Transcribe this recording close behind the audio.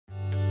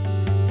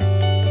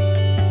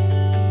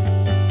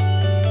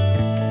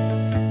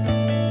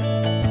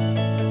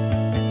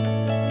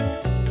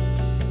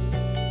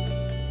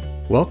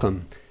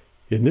Welcome.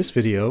 In this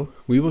video,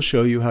 we will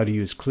show you how to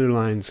use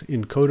Clearline's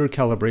encoder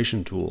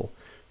calibration tool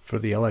for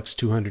the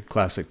LX200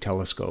 Classic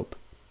Telescope.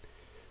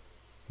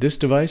 This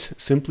device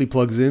simply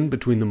plugs in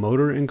between the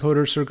motor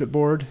encoder circuit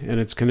board and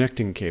its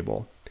connecting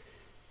cable.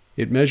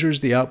 It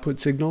measures the output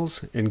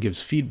signals and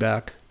gives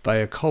feedback by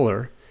a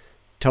color,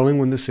 telling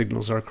when the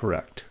signals are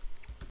correct.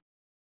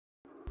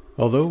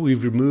 Although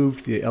we've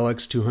removed the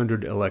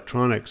LX200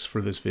 electronics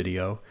for this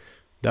video,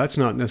 that's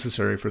not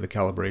necessary for the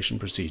calibration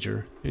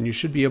procedure, and you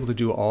should be able to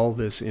do all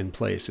this in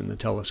place in the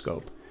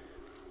telescope.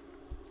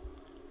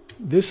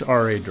 This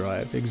RA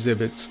drive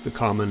exhibits the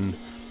common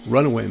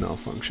runaway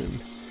malfunction.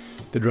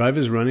 The drive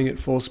is running at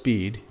full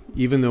speed,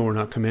 even though we're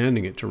not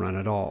commanding it to run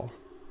at all.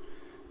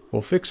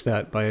 We'll fix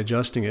that by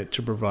adjusting it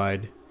to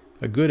provide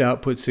a good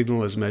output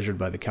signal as measured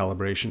by the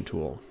calibration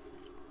tool.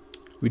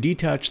 We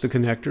detach the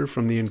connector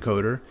from the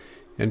encoder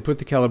and put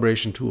the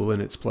calibration tool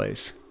in its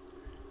place.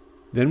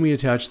 Then we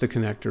attach the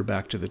connector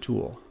back to the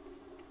tool.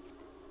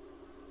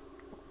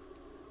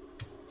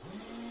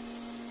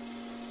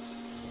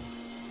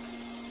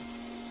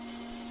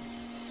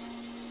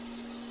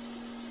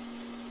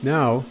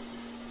 Now,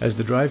 as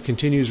the drive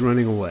continues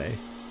running away,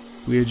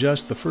 we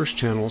adjust the first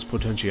channel's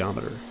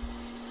potentiometer.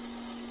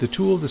 The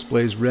tool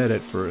displays red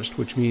at first,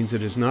 which means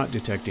it is not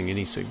detecting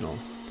any signal.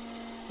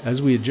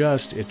 As we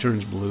adjust, it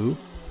turns blue,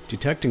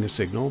 detecting a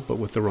signal but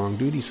with the wrong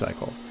duty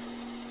cycle,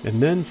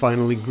 and then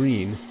finally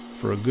green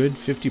for a good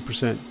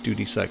 50%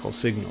 duty cycle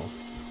signal.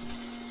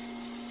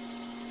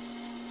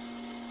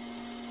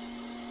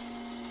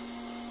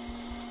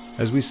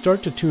 As we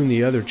start to tune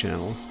the other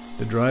channel,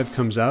 the drive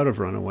comes out of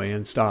runaway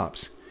and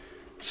stops.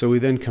 So we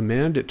then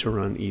command it to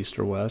run east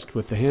or west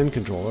with the hand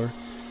controller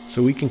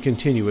so we can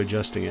continue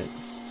adjusting it.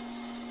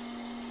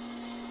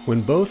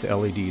 When both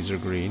LEDs are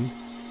green,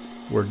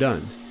 we're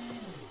done.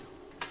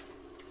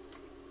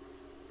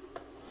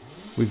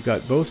 We've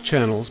got both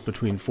channels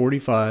between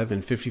 45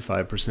 and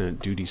 55%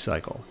 duty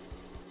cycle.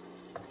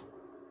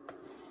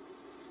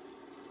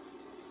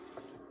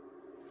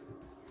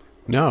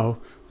 Now,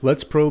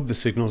 let's probe the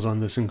signals on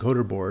this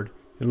encoder board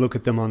and look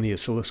at them on the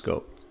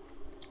oscilloscope.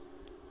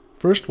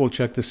 First, we'll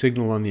check the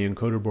signal on the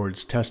encoder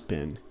board's test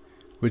pin,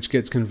 which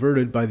gets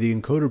converted by the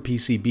encoder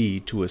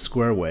PCB to a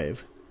square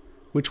wave,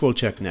 which we'll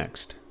check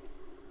next.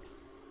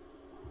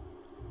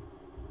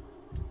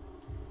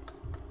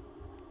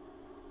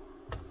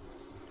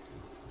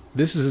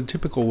 This is a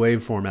typical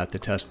waveform at the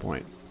test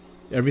point.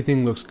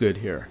 Everything looks good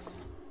here.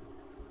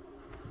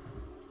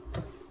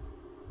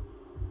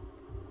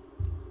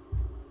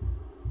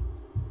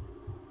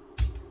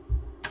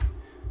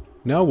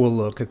 Now we'll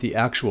look at the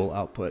actual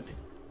output.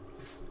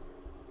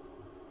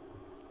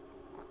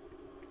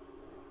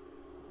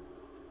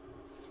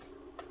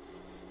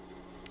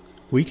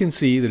 We can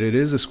see that it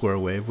is a square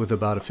wave with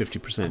about a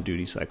 50%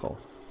 duty cycle.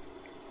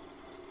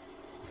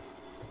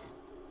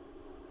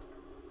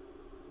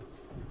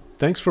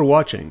 Thanks for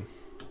watching.